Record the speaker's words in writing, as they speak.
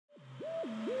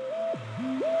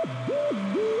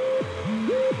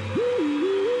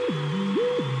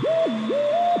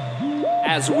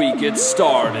as we get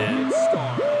started.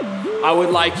 I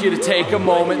would like you to take a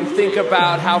moment and think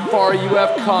about how far you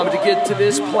have come to get to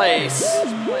this place.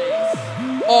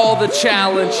 All the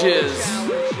challenges,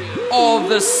 all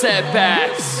the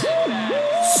setbacks,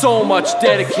 so much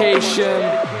dedication.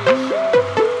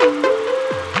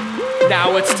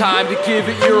 Now it's time to give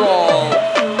it your all.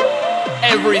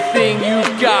 Everything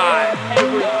you've got.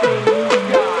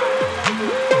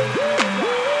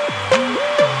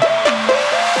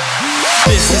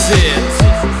 This is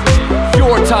it.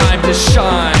 Your time to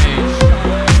shine.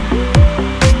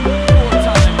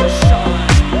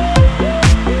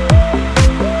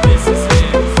 This is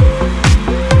it.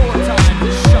 Your time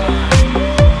to shine.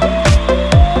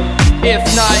 If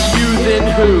not you, then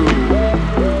who?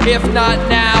 If not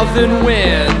now, then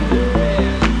when?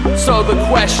 So the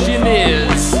question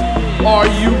is, are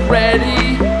you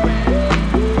ready?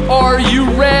 Are you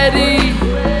ready?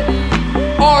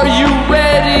 Are you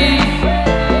ready?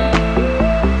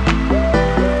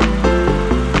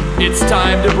 It's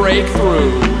time to break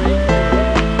through.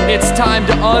 It's time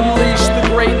to unleash the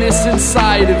greatness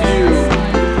inside of you.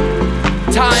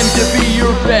 Time to be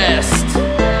your best.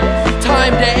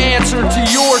 Time to answer to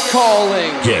your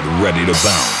calling. Get ready to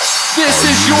bounce. This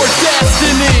is your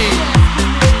destiny.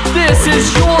 This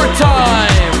is your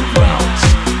time. Bounce.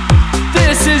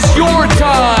 This is your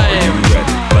time.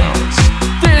 Ready, bounce.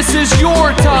 This is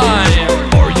your time.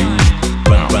 Are you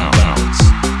bounce?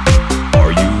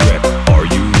 Are you ready? Are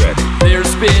you ready?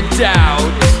 There's been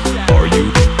doubt. Are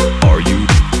you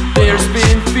There's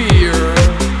been fear.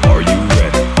 Are you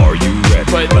ready? Are you ready?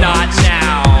 But not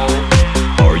now.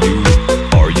 Are you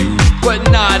But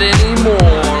not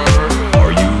anymore.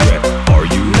 Are you ready? Are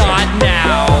you Not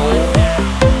now.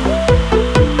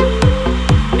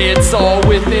 It's all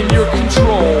within your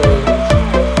control.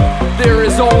 There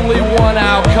is only one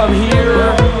outcome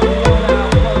here.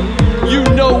 You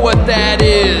know what that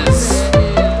is.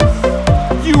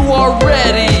 You are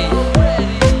ready.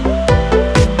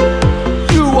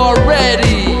 You are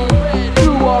ready.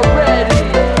 You are ready.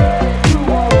 You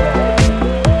are ready.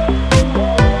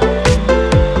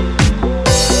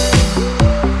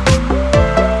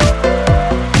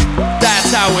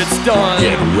 That's how it's done.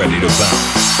 Get ready to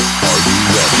bounce. Are you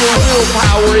ready? Your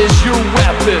willpower is your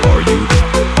weapon. Are you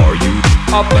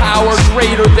A power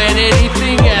greater than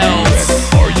anything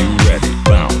else. Are you ready?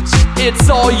 Bounce. It's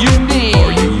all you need.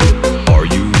 Are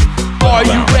you Are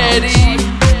you ready?